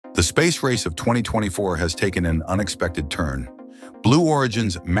The space race of 2024 has taken an unexpected turn. Blue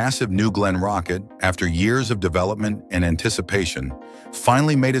Origin's massive New Glenn rocket, after years of development and anticipation,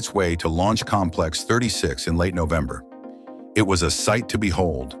 finally made its way to Launch Complex 36 in late November. It was a sight to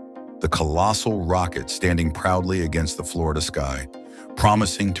behold, the colossal rocket standing proudly against the Florida sky,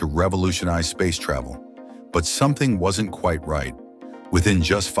 promising to revolutionize space travel. But something wasn't quite right. Within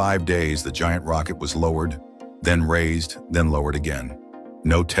just 5 days, the giant rocket was lowered, then raised, then lowered again.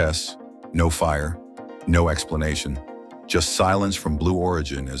 No tests, no fire, no explanation. Just silence from Blue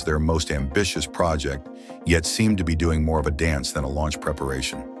Origin as their most ambitious project, yet seemed to be doing more of a dance than a launch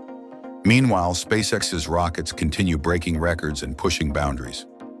preparation. Meanwhile, SpaceX's rockets continue breaking records and pushing boundaries.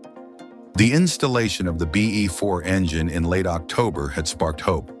 The installation of the BE-4 engine in late October had sparked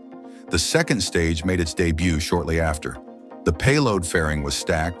hope. The second stage made its debut shortly after. The payload fairing was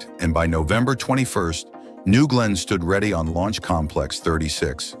stacked, and by November 21st, New Glenn stood ready on Launch Complex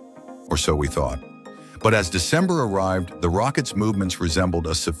 36, or so we thought. But as December arrived, the rocket's movements resembled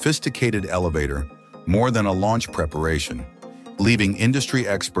a sophisticated elevator more than a launch preparation, leaving industry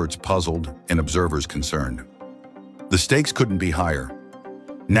experts puzzled and observers concerned. The stakes couldn't be higher.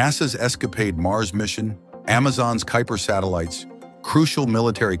 NASA's Escapade Mars mission, Amazon's Kuiper satellites, crucial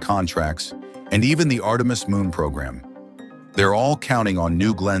military contracts, and even the Artemis moon program. They're all counting on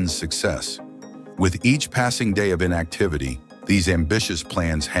New Glenn's success. With each passing day of inactivity, these ambitious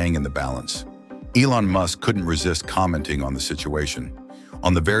plans hang in the balance. Elon Musk couldn't resist commenting on the situation.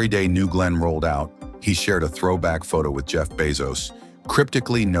 On the very day New Glenn rolled out, he shared a throwback photo with Jeff Bezos,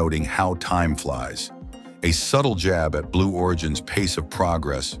 cryptically noting how time flies. A subtle jab at Blue Origin's pace of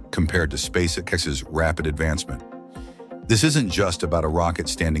progress compared to SpaceX's rapid advancement. This isn't just about a rocket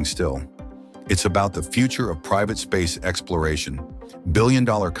standing still. It's about the future of private space exploration,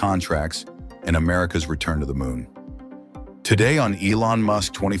 billion-dollar contracts, and America's return to the moon. Today on Elon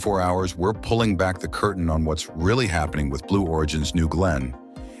Musk 24 Hours, we're pulling back the curtain on what's really happening with Blue Origin's New Glenn,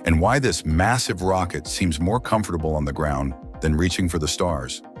 and why this massive rocket seems more comfortable on the ground than reaching for the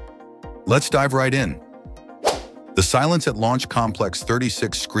stars. Let's dive right in. The silence at Launch Complex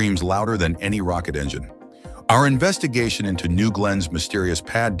 36 screams louder than any rocket engine. Our investigation into New Glenn's mysterious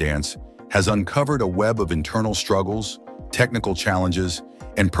pad dance has uncovered a web of internal struggles, technical challenges,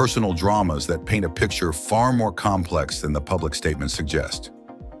 and personal dramas that paint a picture far more complex than the public statements suggest.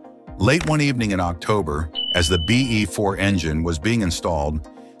 Late one evening in October, as the BE-4 engine was being installed,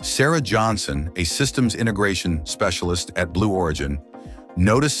 Sarah Johnson, a systems integration specialist at Blue Origin,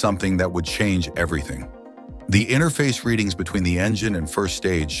 noticed something that would change everything. The interface readings between the engine and first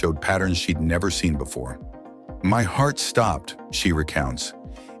stage showed patterns she'd never seen before. "My heart stopped," she recounts.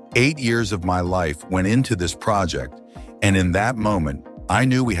 8 years of my life went into this project, and in that moment, I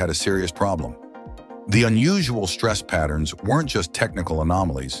knew we had a serious problem. The unusual stress patterns weren't just technical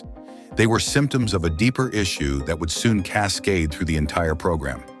anomalies. They were symptoms of a deeper issue that would soon cascade through the entire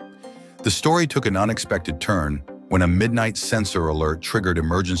program. The story took an unexpected turn when a midnight sensor alert triggered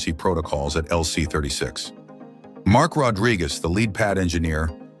emergency protocols at LC-36. Mark Rodriguez, the lead pad engineer,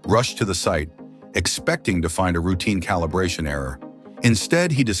 rushed to the site, expecting to find a routine calibration error.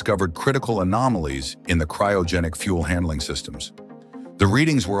 Instead, he discovered critical anomalies in the cryogenic fuel handling systems. The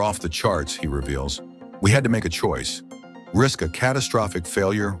readings were off the charts, he reveals. We had to make a choice: risk a catastrophic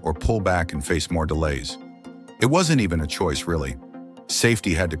failure or pull back and face more delays. It wasn't even a choice, really.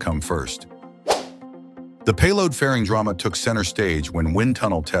 Safety had to come first. The payload fairing drama took center stage when wind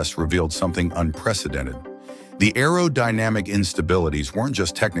tunnel tests revealed something unprecedented. The aerodynamic instabilities weren't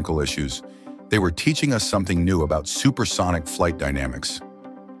just technical issues. They were teaching us something new about supersonic flight dynamics.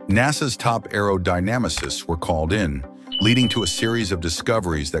 NASA's top aerodynamicists were called in, leading to a series of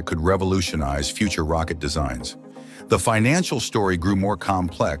discoveries that could revolutionize future rocket designs. The financial story grew more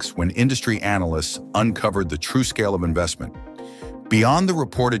complex when industry analysts uncovered the true scale of investment. Beyond the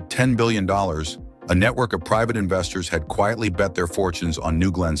reported $10 billion, a network of private investors had quietly bet their fortunes on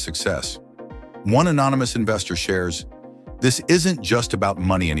New Glenn's success. One anonymous investor shares, "This isn't just about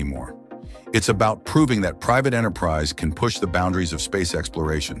money anymore. It's about proving that private enterprise can push the boundaries of space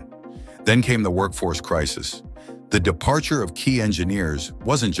exploration." Then came the workforce crisis. The departure of key engineers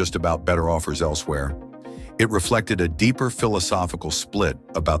wasn't just about better offers elsewhere. It reflected a deeper philosophical split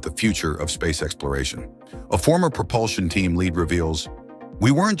about the future of space exploration. A former propulsion team lead reveals,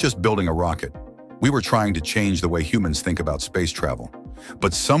 "We weren't just building a rocket. We were trying to change the way humans think about space travel.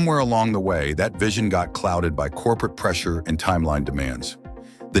 But somewhere along the way, that vision got clouded by corporate pressure and timeline demands."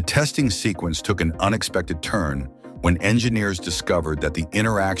 The testing sequence took an unexpected turn when engineers discovered that the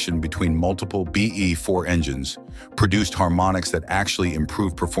interaction between multiple BE-4 engines produced harmonics that actually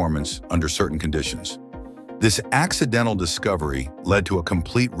improved performance under certain conditions. This accidental discovery led to a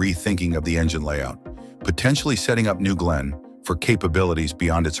complete rethinking of the engine layout, potentially setting up New Glenn for capabilities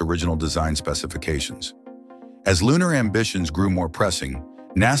beyond its original design specifications. As lunar ambitions grew more pressing,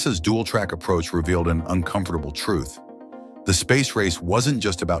 NASA's dual-track approach revealed an uncomfortable truth. The space race wasn't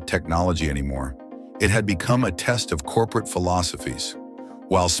just about technology anymore. It had become a test of corporate philosophies.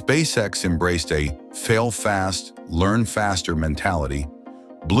 While SpaceX embraced a fail fast, learn faster mentality,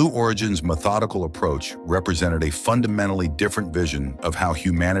 Blue Origin's methodical approach represented a fundamentally different vision of how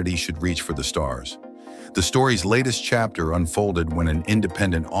humanity should reach for the stars. The story's latest chapter unfolded when an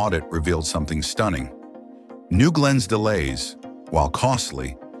independent audit revealed something stunning. New Glenn's delays, while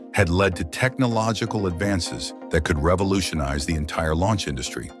costly, had led to technological advances that could revolutionize the entire launch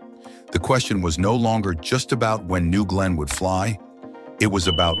industry. The question was no longer just about when New Glenn would fly. It was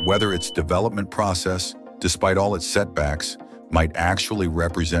about whether its development process, despite all its setbacks, might actually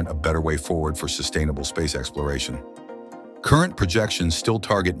represent a better way forward for sustainable space exploration. Current projections still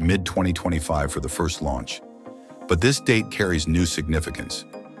target mid-2025 for the first launch, but this date carries new significance.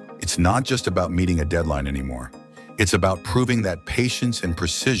 It's not just about meeting a deadline anymore. It's about proving that patience and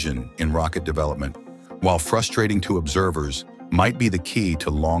precision in rocket development, while frustrating to observers, might be the key to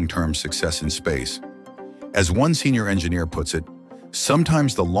long-term success in space. As one senior engineer puts it,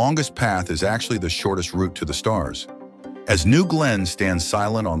 sometimes the longest path is actually the shortest route to the stars. As New Glenn stands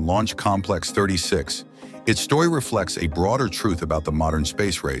silent on Launch Complex 36, its story reflects a broader truth about the modern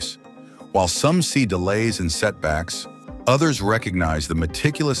space race. While some see delays and setbacks, others recognize the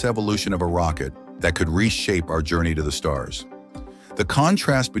meticulous evolution of a rocket that could reshape our journey to the stars. The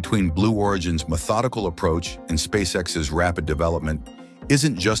contrast between Blue Origin's methodical approach and SpaceX's rapid development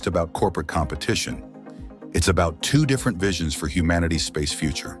isn't just about corporate competition. It's about two different visions for humanity's space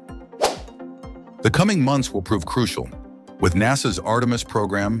future. The coming months will prove crucial. With NASA's Artemis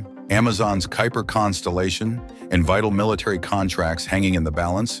program, Amazon's Kuiper constellation, and vital military contracts hanging in the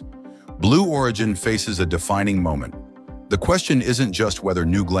balance, Blue Origin faces a defining moment. The question isn't just whether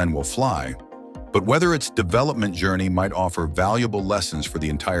New Glenn will fly, but whether its development journey might offer valuable lessons for the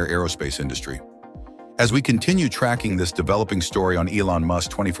entire aerospace industry. As we continue tracking this developing story on Elon Musk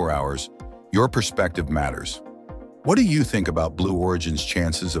 24 Hours, your perspective matters. What do you think about Blue Origin's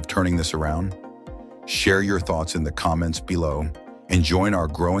chances of turning this around? Share your thoughts in the comments below and join our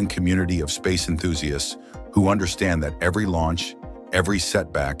growing community of space enthusiasts who understand that every launch, every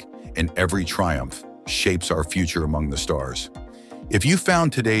setback, and every triumph shapes our future among the stars. If you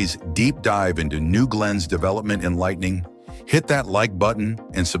found today's deep dive into New Glenn's development enlightening, hit that like button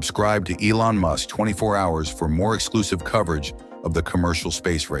and subscribe to Elon Musk 24 Hours for more exclusive coverage of the commercial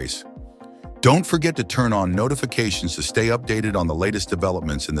space race. Don't forget to turn on notifications to stay updated on the latest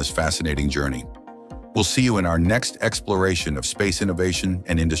developments in this fascinating journey. We'll see you in our next exploration of space innovation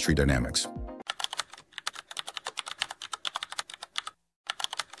and industry dynamics.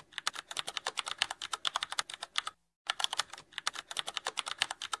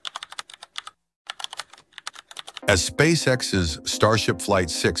 As SpaceX's Starship Flight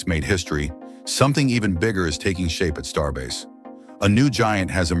 6 made history, something even bigger is taking shape at Starbase. A new giant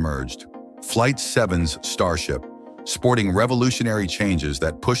has emerged, Flight 7's Starship, sporting revolutionary changes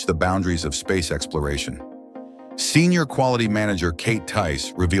that push the boundaries of space exploration. Senior Quality Manager Kate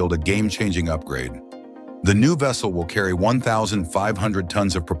Tice revealed a game-changing upgrade. The new vessel will carry 1,500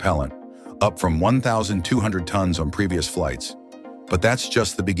 tons of propellant, up from 1,200 tons on previous flights. But that's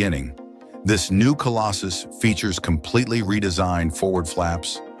just the beginning. This new Colossus features completely redesigned forward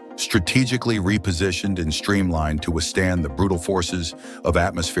flaps, strategically repositioned and streamlined to withstand the brutal forces of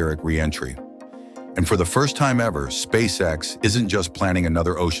atmospheric re-entry. And for the first time ever, SpaceX isn't just planning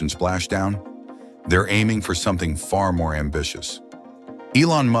another ocean splashdown. They're aiming for something far more ambitious.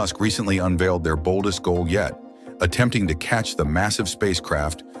 Elon Musk recently unveiled their boldest goal yet, attempting to catch the massive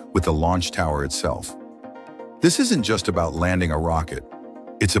spacecraft with the launch tower itself. This isn't just about landing a rocket.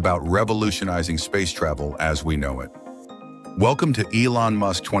 It's about revolutionizing space travel as we know it. Welcome to Elon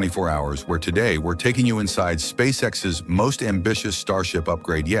Musk 24 Hours, where today we're taking you inside SpaceX's most ambitious Starship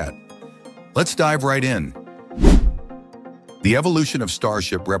upgrade yet. Let's dive right in. The evolution of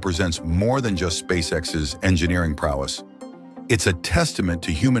Starship represents more than just SpaceX's engineering prowess. It's a testament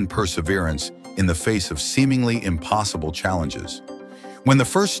to human perseverance in the face of seemingly impossible challenges. When the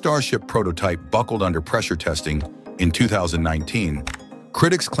first Starship prototype buckled under pressure testing in 2019,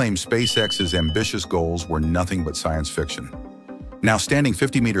 critics claimed SpaceX's ambitious goals were nothing but science fiction. Now standing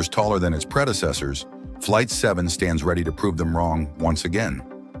 50 meters taller than its predecessors, Flight 7 stands ready to prove them wrong once again.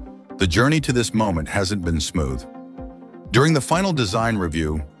 The journey to this moment hasn't been smooth. During the final design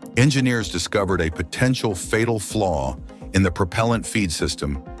review, engineers discovered a potential fatal flaw in the propellant feed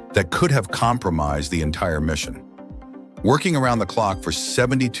system that could have compromised the entire mission. Working around the clock for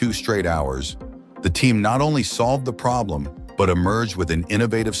 72 straight hours, the team not only solved the problem, but emerged with an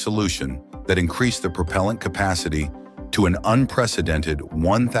innovative solution that increased the propellant capacity to an unprecedented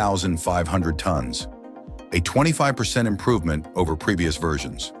 1,500 tons, a 25% improvement over previous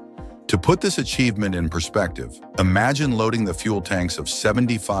versions. To put this achievement in perspective, imagine loading the fuel tanks of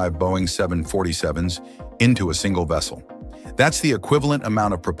 75 Boeing 747s into a single vessel. That's the equivalent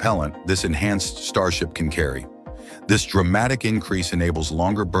amount of propellant this enhanced Starship can carry. This dramatic increase enables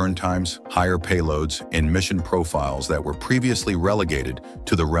longer burn times, higher payloads, and mission profiles that were previously relegated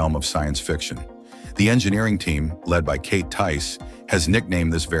to the realm of science fiction. The engineering team, led by Kate Tice, has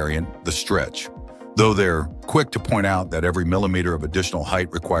nicknamed this variant the Stretch, though they're quick to point out that every millimeter of additional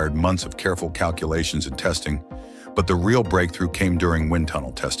height required months of careful calculations and testing, but the real breakthrough came during wind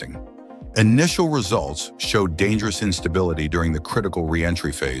tunnel testing. Initial results showed dangerous instability during the critical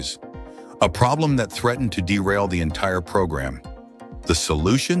re-entry phase, a problem that threatened to derail the entire program. The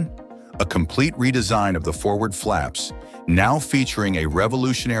solution? A complete redesign of the forward flaps, now featuring a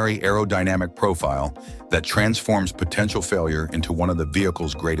revolutionary aerodynamic profile that transforms potential failure into one of the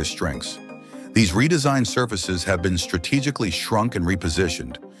vehicle's greatest strengths. These redesigned surfaces have been strategically shrunk and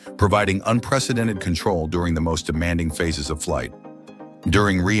repositioned, providing unprecedented control during the most demanding phases of flight.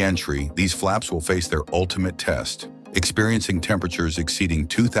 During re-entry, these flaps will face their ultimate test, experiencing temperatures exceeding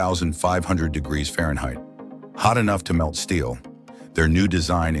 2,500 degrees Fahrenheit, hot enough to melt steel. Their new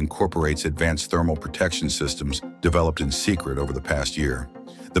design incorporates advanced thermal protection systems developed in secret over the past year.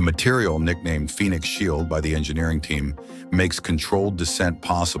 The material, nicknamed Phoenix Shield by the engineering team, makes controlled descent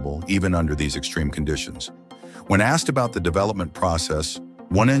possible even under these extreme conditions. When asked about the development process,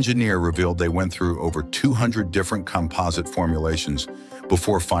 one engineer revealed they went through over 200 different composite formulations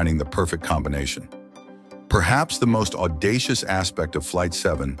before finding the perfect combination. Perhaps the most audacious aspect of Flight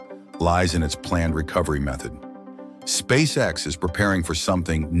 7 lies in its planned recovery method. SpaceX is preparing for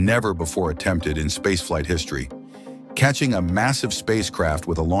something never before attempted in spaceflight history, catching a massive spacecraft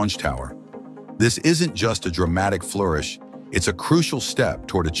with a launch tower. This isn't just a dramatic flourish, it's a crucial step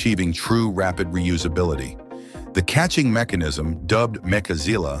toward achieving true rapid reusability. The catching mechanism, dubbed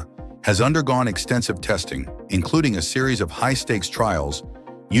Mechazilla, has undergone extensive testing, including a series of high-stakes trials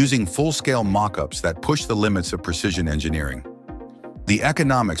using full-scale mock-ups that push the limits of precision engineering. The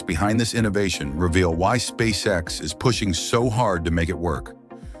economics behind this innovation reveal why SpaceX is pushing so hard to make it work.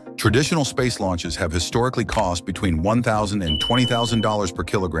 Traditional space launches have historically cost between $1,000 and $20,000 per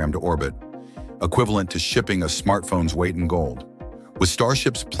kilogram to orbit, equivalent to shipping a smartphone's weight in gold. With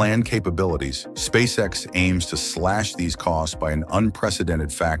Starship's planned capabilities, SpaceX aims to slash these costs by an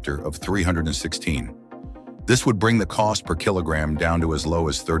unprecedented factor of 316. This would bring the cost per kilogram down to as low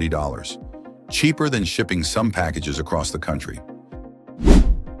as $30, cheaper than shipping some packages across the country.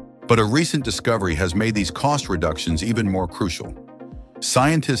 But a recent discovery has made these cost reductions even more crucial.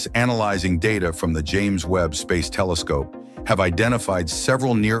 Scientists analyzing data from the James Webb Space Telescope have identified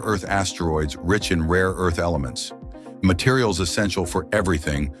several near-Earth asteroids rich in rare Earth elements, materials essential for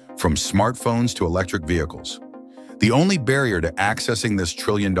everything from smartphones to electric vehicles. The only barrier to accessing this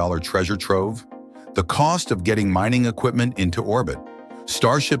trillion-dollar treasure trove? The cost of getting mining equipment into orbit.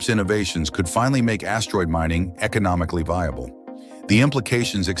 Starship's innovations could finally make asteroid mining economically viable. The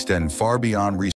implications extend far beyond research.